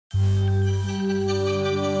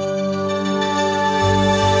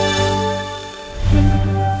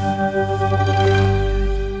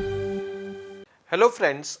Hello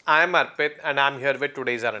friends, I am Arpit and I am here with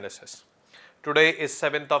today's analysis. Today is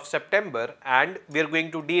 7th of September and we are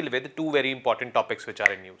going to deal with two very important topics which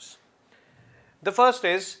are in news. The first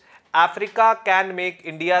is Africa can make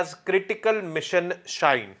India's critical mission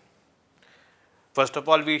shine. First of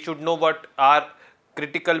all, we should know what are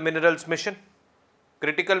critical minerals mission.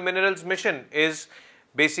 Critical minerals mission is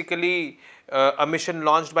basically a mission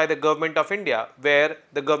launched by the government of India, where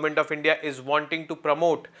the government of India is wanting to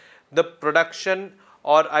promote the production,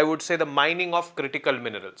 or I would say the mining of critical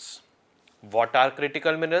minerals. What are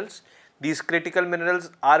critical minerals? These critical minerals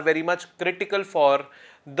are very much critical for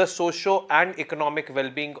the socio and economic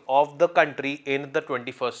well-being of the country in the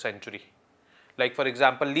 21st century. Like for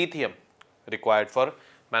example, lithium required for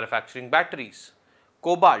manufacturing batteries,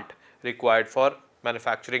 cobalt required for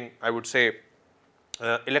manufacturing, I would say,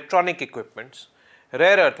 electronic equipments,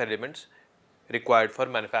 rare earth elements required for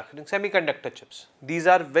manufacturing semiconductor chips. These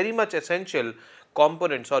are very much essential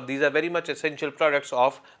components, or these are very much essential products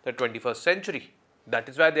of the 21st century. That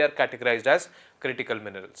is why they are categorized as critical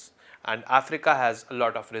minerals, and Africa has a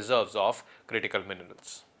lot of reserves of critical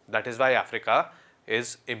minerals. That is why Africa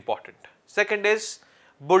is important. Second is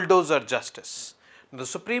Bulldozer Justice. The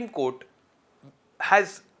Supreme Court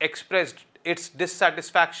has expressed its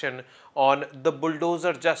dissatisfaction on the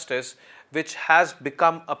Bulldozer Justice, which has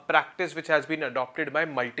become a practice which has been adopted by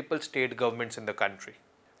multiple state governments in the country.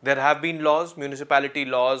 There have been laws, municipality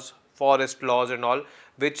laws, forest laws and all,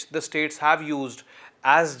 which the states have used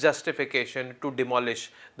as justification to demolish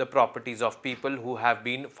the properties of people who have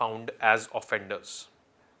been found as offenders.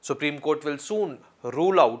 Supreme Court will soon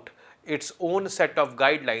rule out its own set of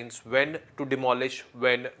guidelines when to demolish,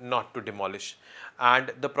 when not to demolish,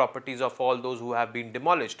 and the properties of all those who have been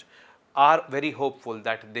demolished are very hopeful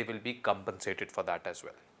that they will be compensated for that as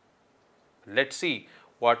well. Let's see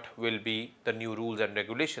what will be the new rules and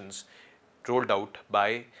regulations rolled out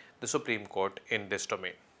by the Supreme Court in this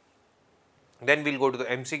domain. Then we'll go to the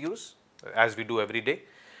MCQs as we do every day.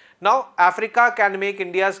 Now, Africa can make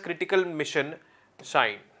India's critical mission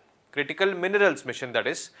shine. Critical minerals mission, that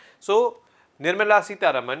is. So, Nirmala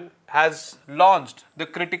Sitharaman has launched the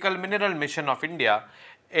critical mineral mission of India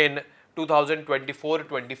in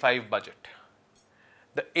 2024-25 budget.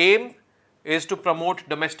 The aim is to promote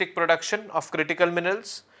domestic production of critical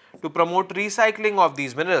minerals, to promote recycling of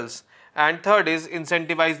these minerals, and third is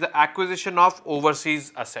incentivize the acquisition of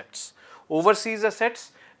overseas assets. Overseas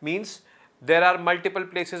assets means there are multiple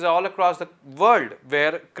places all across the world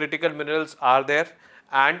where critical minerals are there,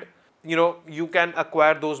 and you can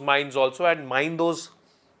acquire those mines also and mine those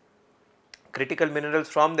critical minerals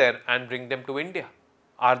from there and bring them to India.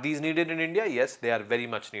 Are these needed in India? Yes, they are very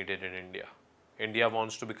much needed in India. India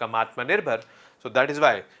wants to become Atmanirbhar, so that is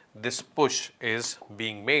why this push is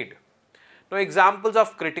being made. Now, examples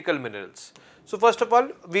of critical minerals. So, first of all,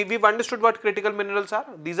 we've understood what critical minerals are.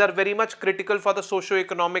 These are very much critical for the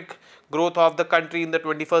socio-economic growth of the country in the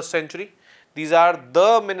 21st century. These are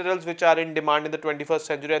the minerals which are in demand in the 21st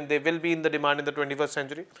century, and they will be in the demand in the 21st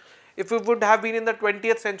century. If it would have been in the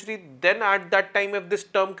 20th century, then at that time, if this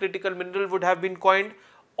term critical mineral would have been coined,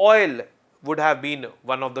 oil would have been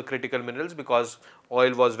one of the critical minerals, because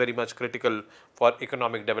oil was very much critical for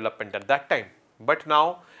economic development at that time. But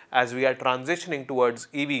now, as we are transitioning towards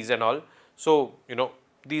EVs and all, so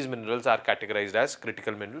these minerals are categorized as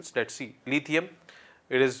critical minerals. Let's see, lithium,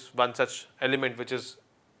 it is one such element which is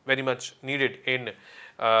very much needed in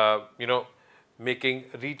making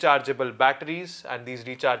rechargeable batteries, and these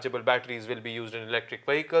rechargeable batteries will be used in electric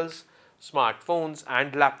vehicles, smartphones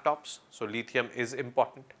and laptops. So, lithium is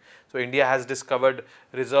important. So, India has discovered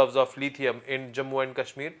reserves of lithium in Jammu and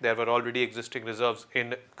Kashmir. There were already existing reserves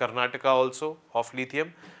in Karnataka also of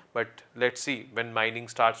lithium, but let's see when mining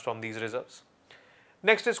starts from these reserves.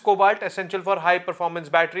 Next is cobalt, essential for high performance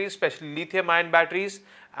batteries, especially lithium ion batteries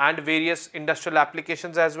and various industrial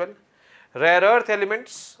applications as well. Rare earth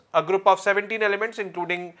elements, a group of 17 elements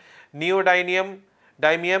including neodymium,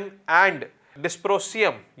 dymium and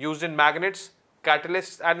dysprosium used in magnets,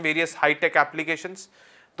 catalysts and various high-tech applications.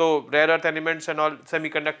 So, rare earth elements and all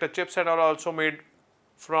semiconductor chips and all also made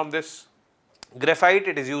from this. Graphite,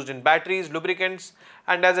 it is used in batteries, lubricants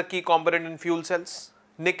and as a key component in fuel cells.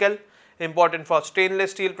 Nickel, important for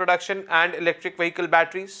stainless steel production and electric vehicle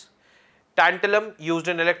batteries. Tantalum, used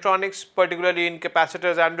in electronics, particularly in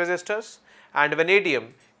capacitors and resistors, and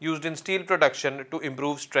vanadium, used in steel production to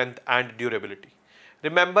improve strength and durability.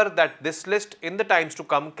 Remember that this list in the times to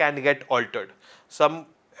come can get altered. Some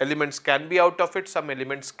elements can be out of it, some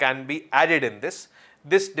elements can be added in this.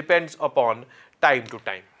 This depends upon time to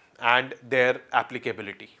time and their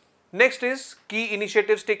applicability. Next is key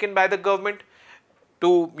initiatives taken by the government.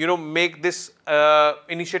 to make this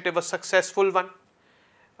initiative a successful one.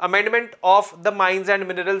 Amendment of the Mines and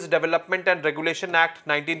Minerals Development and Regulation Act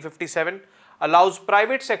 1957 allows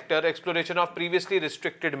private sector exploration of previously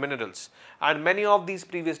restricted minerals, and many of these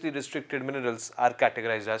previously restricted minerals are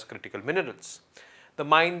categorized as critical minerals. The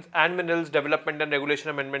Mines and Minerals Development and Regulation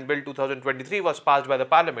Amendment Bill 2023 was passed by the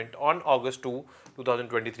Parliament on August 2,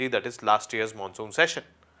 2023, that is last year's monsoon session.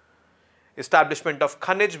 Establishment of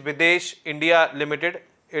Khanij Videsh India Limited,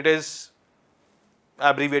 it is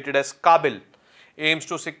abbreviated as KABIL, aims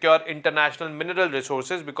to secure international mineral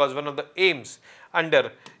resources, because one of the aims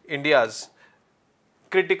under India's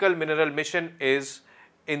critical mineral mission is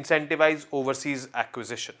incentivize overseas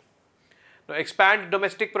acquisition. Now, expand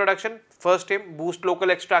domestic production. First aim, boost local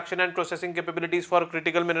extraction and processing capabilities for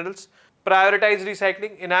critical minerals. Prioritize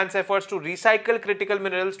recycling, enhance efforts to recycle critical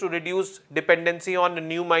minerals to reduce dependency on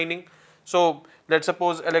new mining. So, let's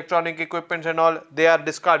suppose electronic equipments and all, they are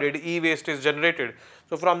discarded, e-waste is generated.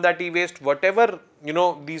 So, from that e-waste, whatever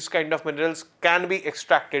these kind of minerals can be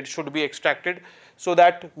extracted, should be extracted, so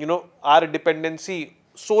that our dependency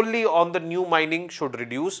solely on the new mining should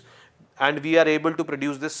reduce, and we are able to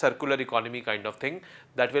produce this circular economy kind of thing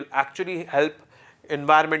that will actually help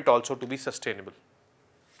environment also to be sustainable.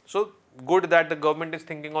 So, good that the government is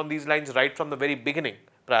thinking on these lines right from the very beginning,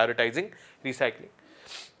 prioritizing recycling.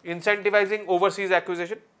 Incentivizing overseas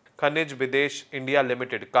acquisition. Khanij Videsh India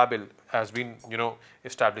Limited, KABIL, has been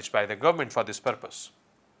established by the government for this purpose.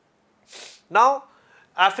 Now,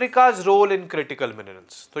 Africa's role in critical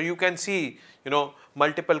minerals. So, you can see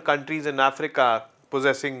multiple countries in Africa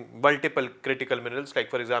possessing multiple critical minerals, like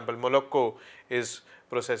for example Morocco is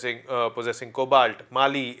possessing cobalt,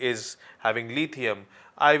 Mali is having lithium,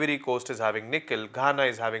 Ivory Coast is having nickel, Ghana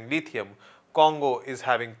is having lithium, Congo is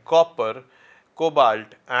having copper,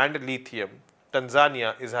 cobalt and lithium,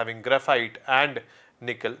 Tanzania is having graphite and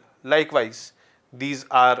nickel. Likewise, these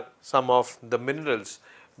are some of the minerals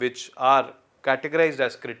which are categorized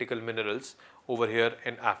as critical minerals over here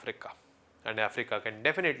in Africa, and Africa can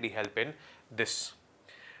definitely help in this.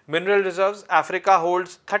 Mineral reserves. Africa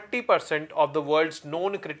holds 30% of the world's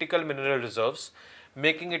known critical mineral reserves,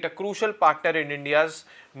 making it a crucial partner in India's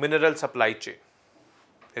mineral supply chain.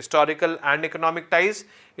 Historical and economic ties.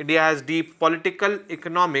 India has deep political,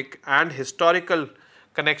 economic and historical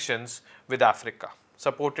connections with Africa,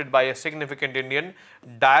 supported by a significant Indian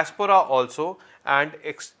diaspora also, and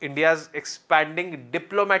India's expanding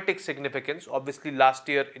diplomatic significance. Obviously, last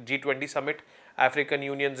year G20 summit, African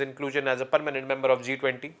Union's inclusion as a permanent member of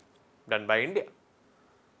G20 done by India.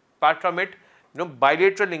 Apart from it,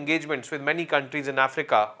 bilateral engagements with many countries in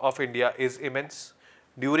Africa of India is immense.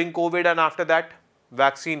 During COVID and after that,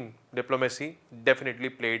 vaccine diplomacy definitely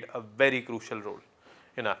played a very crucial role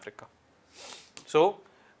in Africa. So,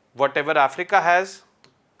 whatever Africa has,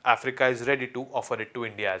 Africa is ready to offer it to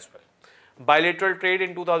India as well. Bilateral trade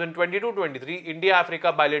in 2022-23,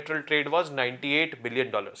 India-Africa bilateral trade was $98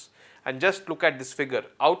 billion. And just look at this figure,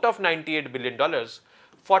 out of $98 billion,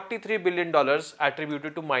 $43 billion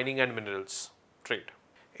attributed to mining and minerals trade.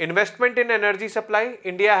 Investment in energy supply.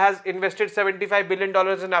 India has invested $75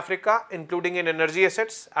 billion in Africa, including in energy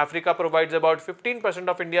assets. Africa provides about 15%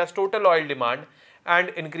 of India's total oil demand and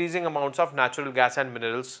increasing amounts of natural gas and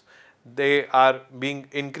minerals. They are being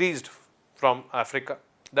increased from Africa.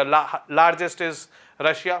 The largest is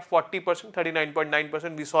Russia, 40%,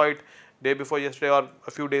 39.9%. We saw it day before yesterday or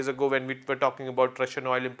a few days ago when we were talking about Russian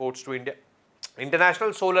oil imports to India.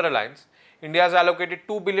 International Solar Alliance. India has allocated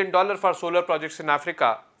 $2 billion for solar projects in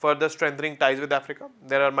Africa, further strengthening ties with Africa.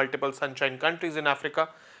 There are multiple sunshine countries in Africa.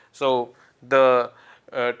 So, the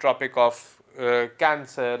Tropic of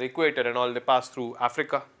Cancer, Equator and all, they pass through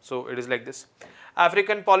Africa. So, it is like this.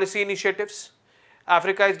 African policy initiatives.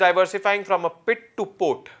 Africa is diversifying from a pit to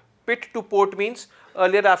port. Pit to port means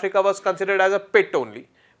earlier Africa was considered as a pit only.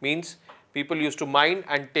 Means people used to mine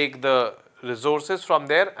and take the resources from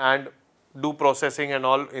there and do processing and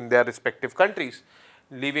all in their respective countries,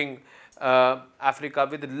 leaving Africa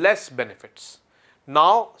with less benefits.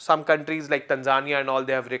 Now, some countries like Tanzania and all,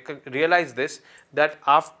 they have realized this, that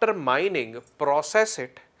after mining, process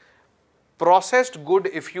it, processed good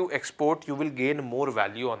if you export, you will gain more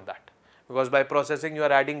value on that, because by processing you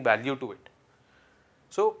are adding value to it.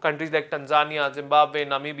 So, countries like Tanzania, Zimbabwe,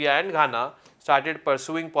 Namibia and Ghana started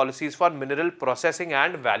pursuing policies for mineral processing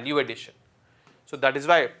and value addition. So, that is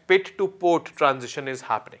why pit to port transition is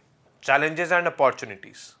happening. Challenges and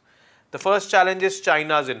opportunities. The first challenge is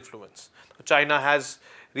China's influence. China has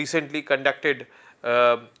recently conducted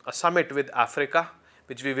a summit with Africa,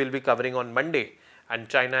 which we will be covering on Monday, and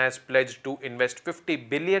China has pledged to invest $50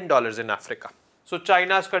 billion in Africa. So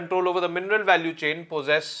China's control over the mineral value chain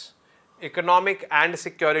poses economic and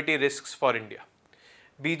security risks for India.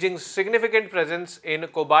 Beijing's significant presence in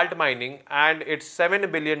cobalt mining and its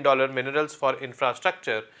 $7 billion minerals for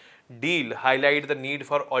infrastructure deal highlight the need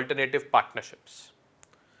for alternative partnerships.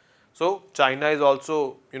 So China is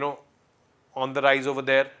also, on the rise over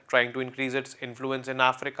there, trying to increase its influence in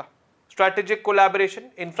Africa. Strategic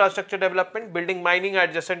collaboration, infrastructure development, building mining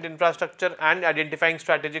adjacent infrastructure and identifying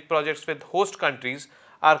strategic projects with host countries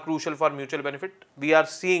are crucial for mutual benefit. We are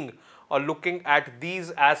seeing or looking at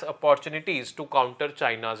these as opportunities to counter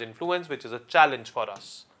China's influence, which is a challenge for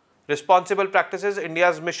us. Responsible practices,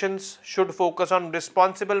 India's missions should focus on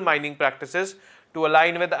responsible mining practices to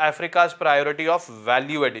align with Africa's priority of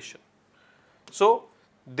value addition. So,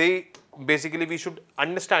 we should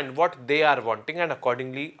understand what they are wanting and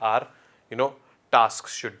accordingly our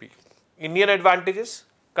tasks should be. Indian advantages,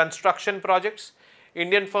 construction projects.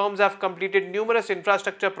 Indian firms have completed numerous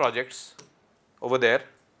infrastructure projects over there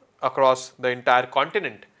across the entire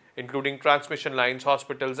continent, including transmission lines,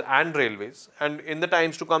 hospitals and railways, and in the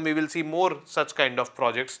times to come we will see more such kind of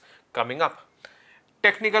projects coming up.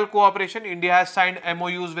 Technical cooperation, India has signed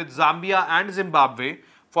MOUs with Zambia and Zimbabwe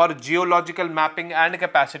for geological mapping and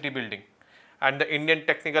capacity building, and the Indian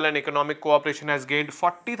technical and economic cooperation has gained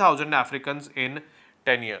 40,000 Africans in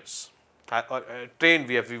 10 years.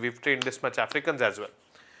 We've trained this much Africans as well.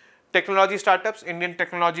 Technology startups, Indian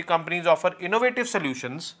technology companies offer innovative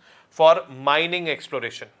solutions for mining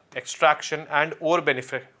exploration, extraction and ore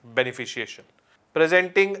beneficiation,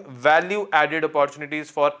 presenting value added opportunities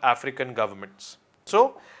for African governments.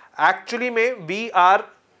 So actually we are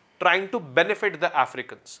trying to benefit the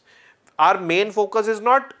Africans. Our main focus is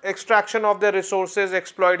not extraction of their resources,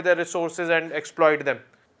 exploit their resources and exploit them.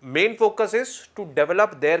 Main focus is to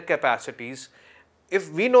develop their capacities.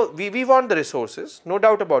 If we know, we want the resources, no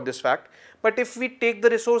doubt about this fact, but if we take the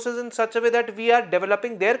resources in such a way that we are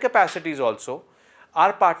developing their capacities also,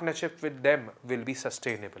 our partnership with them will be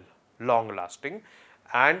sustainable, long lasting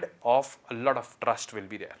and of a lot of trust will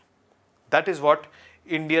be there. That is what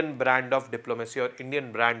Indian brand of diplomacy or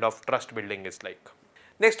Indian brand of trust building is like.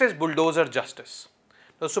 Next is Bulldozer Justice.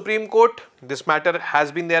 The Supreme Court, this matter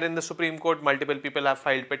has been there in the Supreme Court. Multiple people have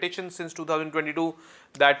filed petitions since 2022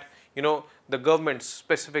 that the governments,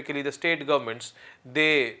 specifically the state governments,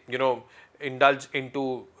 they indulge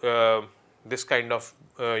into this kind of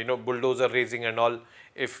bulldozer raising and all.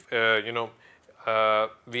 If we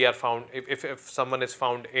are found, if someone is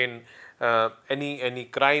found in any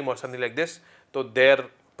crime or something like this, so their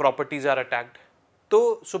properties are attacked.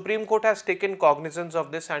 So Supreme Court has taken cognizance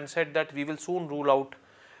of this and said that we will soon rule out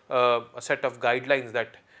a set of guidelines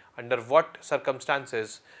that under what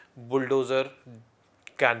circumstances bulldozer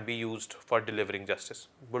can be used for delivering justice.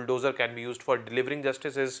 Bulldozer can be used for delivering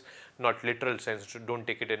justice is not literal sense, don't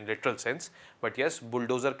take it in literal sense, but yes,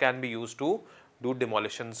 bulldozer can be used to do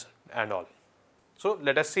demolitions and all. So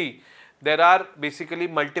let us see, there are basically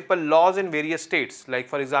multiple laws in various states, like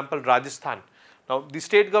for example Rajasthan. Now the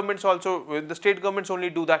state governments only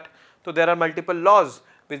do that. So there are multiple laws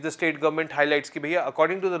which the state government highlights ki bhaiya,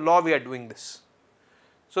 according to the law we are doing this.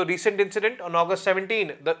 So recent incident on August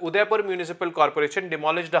 17, the Udaipur Municipal Corporation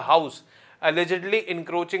demolished a house allegedly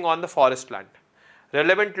encroaching on the forest land.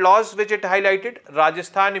 Relevant laws which it highlighted: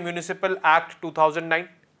 Rajasthan Municipal Act 2009,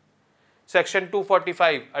 Section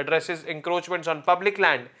 245 addresses encroachments on public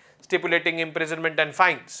land, stipulating imprisonment and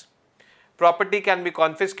fines. Property can be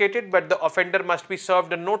confiscated, but the offender must be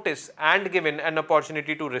served a notice and given an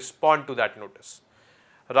opportunity to respond to that notice.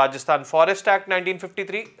 Rajasthan Forest Act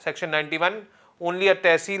 1953, Section 91, only a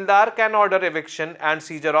Tehsildar can order eviction and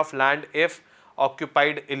seizure of land if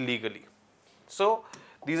occupied illegally. So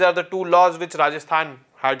these are the two laws which Rajasthan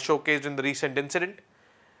had showcased in the recent incident.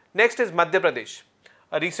 Next is Madhya Pradesh.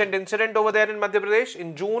 A recent incident over there in Madhya Pradesh.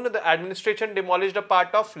 In June, the administration demolished a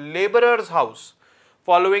part of laborer's house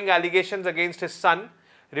following allegations against his son,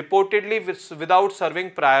 reportedly without serving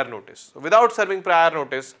prior notice. Without serving prior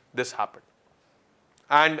notice, this happened.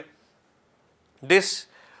 And this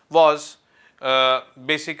was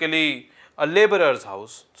basically a laborer's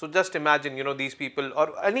house. So just imagine, these people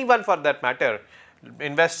or anyone for that matter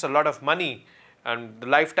invests a lot of money and the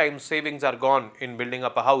lifetime savings are gone in building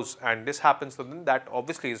up a house, and this happens to them. That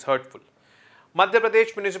obviously is hurtful. Madhya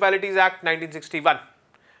Pradesh Municipalities Act 1961,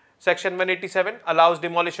 Section 187 allows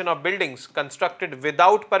demolition of buildings constructed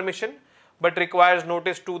without permission but requires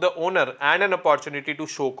notice to the owner and an opportunity to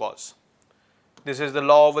show cause. This is the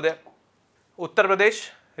law over there. Uttar Pradesh,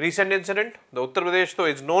 recent incident. The Uttar Pradesh though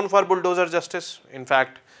is known for bulldozer justice. In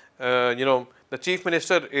fact, the Chief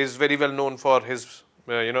Minister is very well known for his,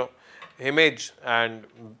 image, and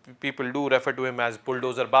people do refer to him as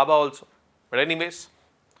Bulldozer Baba also. But anyways,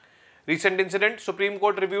 recent incident, Supreme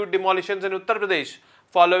Court reviewed demolitions in Uttar Pradesh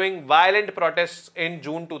following violent protests in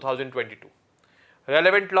June 2022.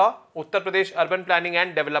 Relevant law, Uttar Pradesh Urban Planning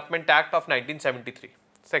and Development Act of 1973.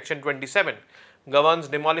 Section 27 governs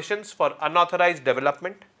demolitions for unauthorized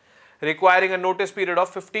development, requiring a notice period of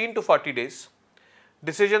 15 to 40 days.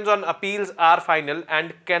 Decisions on appeals are final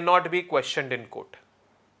and cannot be questioned in court.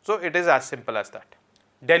 So it is as simple as that.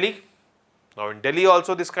 Delhi. Now in Delhi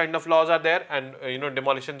also this kind of laws are there, and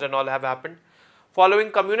demolitions and all have happened.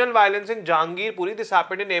 Following communal violence in Jahangirpuri, this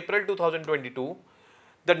happened in April 2022.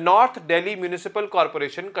 The North Delhi Municipal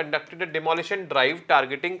Corporation conducted a demolition drive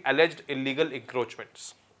targeting alleged illegal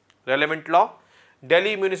encroachments. Relevant law,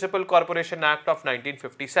 Delhi Municipal Corporation Act of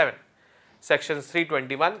 1957. Sections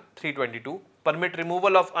 321, 322 permit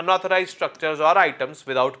removal of unauthorized structures or items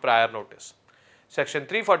without prior notice. Section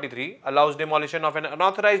 343 allows demolition of an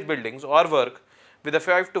unauthorized buildings or work with a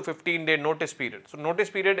 5 to 15 day notice period. So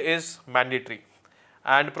notice period is mandatory,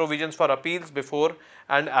 and provisions for appeals before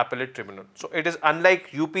an appellate tribunal. So it is unlike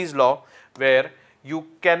UP's law where you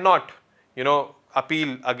cannot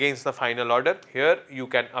appeal against the final order. Here you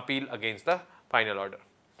can appeal against the final order.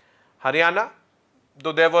 Haryana,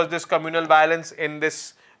 though there was this communal violence in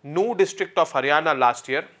this new district of Haryana last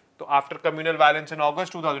year. So after communal violence in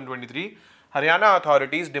August 2023, Haryana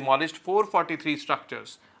authorities demolished 443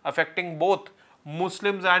 structures affecting both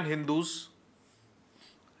Muslims and Hindus.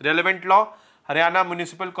 Relevant law, Haryana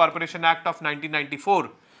Municipal Corporation Act of 1994,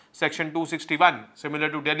 Section 261, similar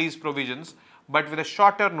to Delhi's provisions, but with a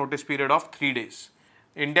shorter notice period of 3 days.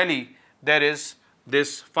 In Delhi, there is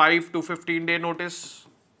this 5 to 15 day notice,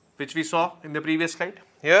 which we saw in the previous slide.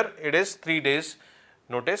 Here it is 3 days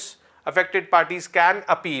notice. Affected parties can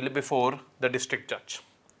appeal before the district judge.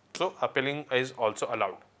 So appealing is also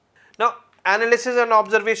allowed. Now, analysis and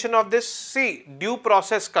observation of this, see, due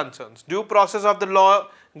process concerns, due process of the law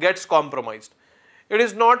gets compromised. It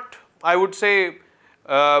is not, I would say,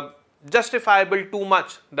 justifiable too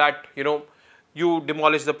much that you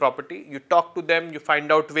demolish the property, you talk to them, you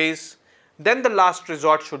find out ways, then the last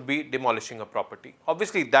resort should be demolishing a property.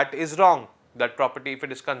 Obviously that is wrong. That property, if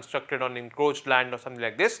it is constructed on encroached land or something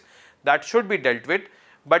like this, that should be dealt with.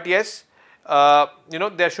 But yes,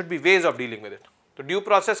 there should be ways of dealing with it. So due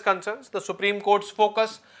process concerns, the Supreme Court's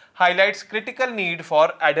focus highlights critical need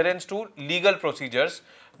for adherence to legal procedures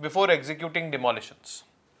before executing demolitions.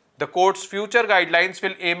 The court's future guidelines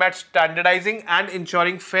will aim at standardizing and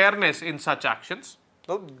ensuring fairness in such actions.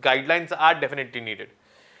 So guidelines are definitely needed.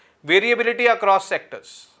 Variability across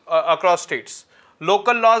sectors, across states.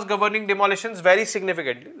 Local laws governing demolitions vary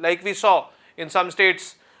significantly. Like we saw in some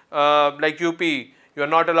states like UP, you are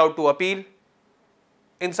not allowed to appeal.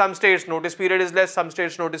 In some states notice period is less, some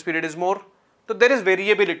states notice period is more. So there is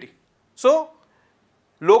variability. So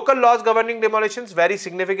local laws governing demolitions vary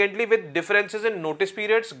significantly with differences in notice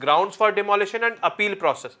periods, grounds for demolition and appeal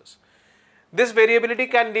processes. This variability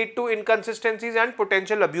can lead to inconsistencies and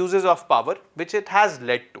potential abuses of power, which it has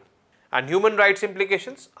led to. And human rights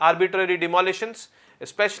implications, arbitrary demolitions,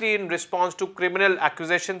 especially in response to criminal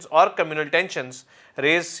accusations or communal tensions,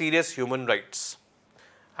 raise serious human rights.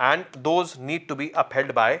 And those need to be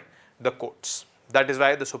upheld by the courts. That is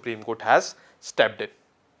why the Supreme Court has stepped in.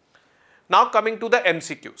 Now coming to the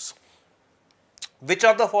MCQs. Which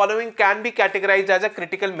of the following can be categorized as a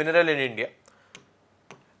critical mineral in India?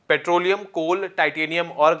 Petroleum, coal,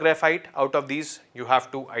 titanium or graphite. Out of these you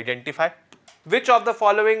have to identify. Which of the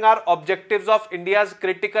following are objectives of India's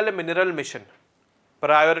critical mineral mission?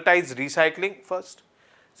 Prioritize recycling first.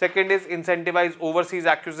 Second is incentivize overseas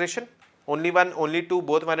acquisition. Only one, only two,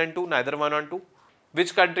 both 1 and 2, neither 1 or 2.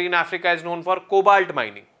 Which country in Africa is known for cobalt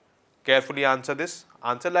mining? Carefully answer this.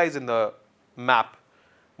 Answer lies in the map.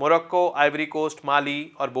 Morocco, Ivory Coast,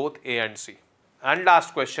 Mali or both A and C. And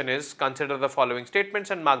last question is, consider the following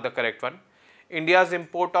statements and mark the correct one. India's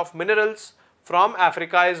import of minerals from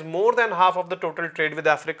Africa is more than half of the total trade with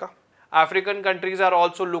Africa. African countries are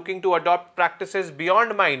also looking to adopt practices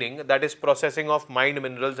beyond mining, that is processing of mined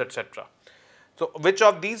minerals, etc. So which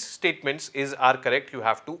of these statements are correct? You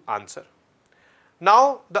have to answer.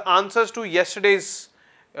 Now the answers to yesterday's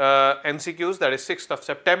MCQs, that is 6th of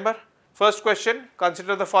September. First question,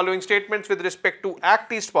 consider the following statements with respect to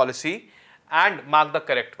Act East policy and mark the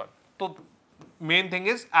correct one. So main thing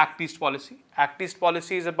is Act East policy. Act East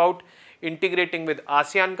policy is about integrating with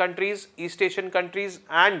ASEAN countries, East Asian countries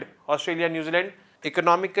and Australia, New Zealand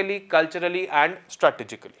economically, culturally and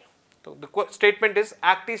strategically. So the statement is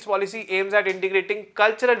Act East policy aims at integrating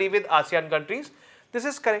culturally with ASEAN countries. This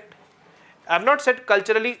is correct. I have not said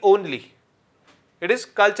culturally only. It is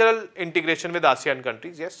cultural integration with ASEAN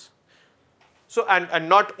countries, yes. So, and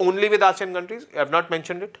not only with ASEAN countries, I have not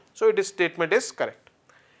mentioned it. So, it is statement is correct.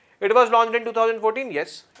 It was launched in 2014,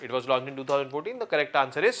 yes, it was launched in 2014. The correct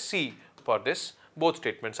answer is C for this. Both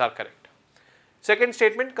statements are correct. Second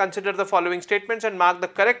statement, consider the following statements and mark the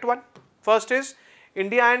correct one. First is,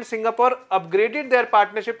 India and Singapore upgraded their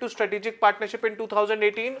partnership to strategic partnership in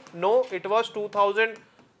 2018. No, it was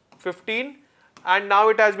 2015 and now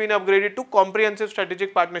it has been upgraded to comprehensive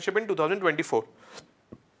strategic partnership in 2024.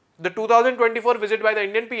 The 2024 visit by the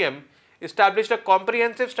Indian PM established a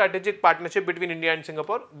comprehensive strategic partnership between India and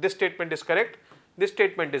Singapore. This statement is correct. This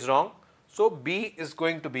statement is wrong. So, B is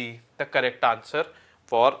going to be the correct answer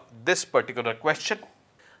for this particular question.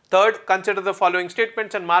 Third, consider the following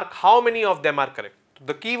statements and mark how many of them are correct.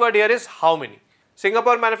 The key word here is how many.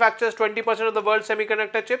 Singapore manufactures 20% of the world's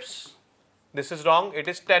semiconductor chips. This is wrong. It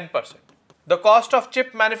is 10%. The cost of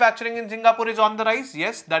chip manufacturing in Singapore is on the rise.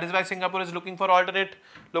 Yes, that is why Singapore is looking for alternate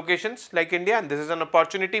locations like India, and this is an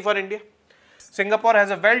opportunity for India. Singapore has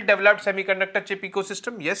a well-developed semiconductor chip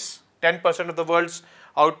ecosystem. Yes, 10% of the world's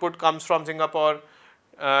output comes from Singapore,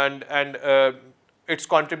 and its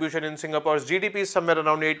contribution in Singapore's GDP is somewhere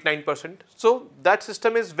around 8-9%. So, that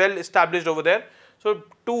system is well established over there. So,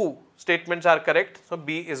 two statements are correct. So,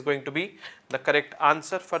 B is going to be the correct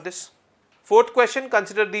answer for this. Fourth question,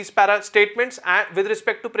 consider these statements with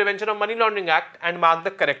respect to Prevention of Money Laundering Act and mark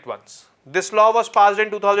the correct ones. This law was passed in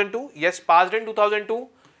 2002. Yes, passed in 2002,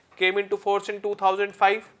 came into force in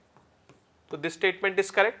 2005. So, this statement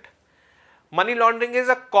is correct. Money laundering is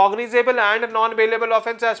a cognizable and a non-bailable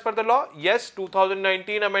offence as per the law. Yes,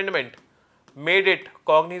 2019 amendment made it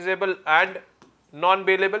cognizable and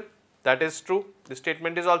non-bailable. That is true. This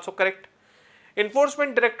statement is also correct.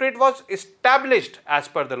 Enforcement Directorate was established as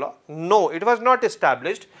per the law. No, it was not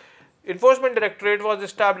established. Enforcement Directorate was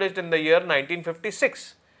established in the year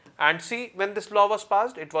 1956. And see, when this law was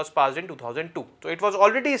passed, it was passed in 2002. So, it was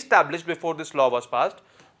already established before this law was passed.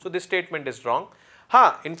 So, this statement is wrong.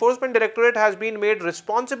 Enforcement Directorate has been made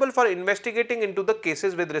responsible for investigating into the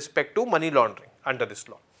cases with respect to money laundering under this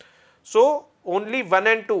law. So, only 1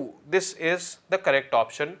 and 2, this is the correct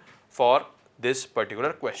option for this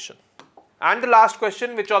particular question. And the last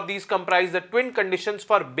question, which of these comprise the twin conditions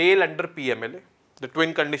for bail under PMLA? The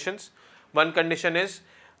twin conditions. One condition is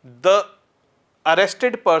the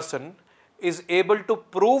arrested person is able to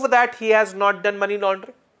prove that he has not done money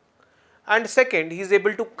laundering. And second, he is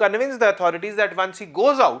able to convince the authorities that once he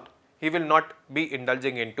goes out, he will not be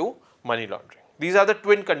indulging into money laundering. These are the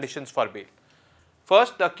twin conditions for bail.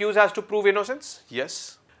 First, the accused has to prove innocence.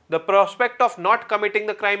 Yes. The prospect of not committing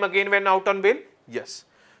the crime again when out on bail. Yes.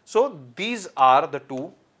 So, these are the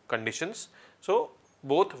two conditions. So,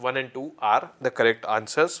 both 1 and 2 are the correct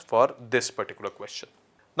answers for this particular question.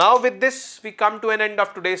 Now, with this, we come to an end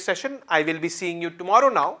of today's session. I will be seeing you tomorrow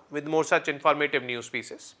now with more such informative news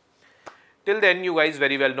pieces. Till then, you guys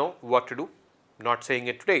very well know what to do. Not saying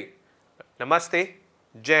it today. Namaste,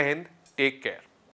 Jai Hind, take care.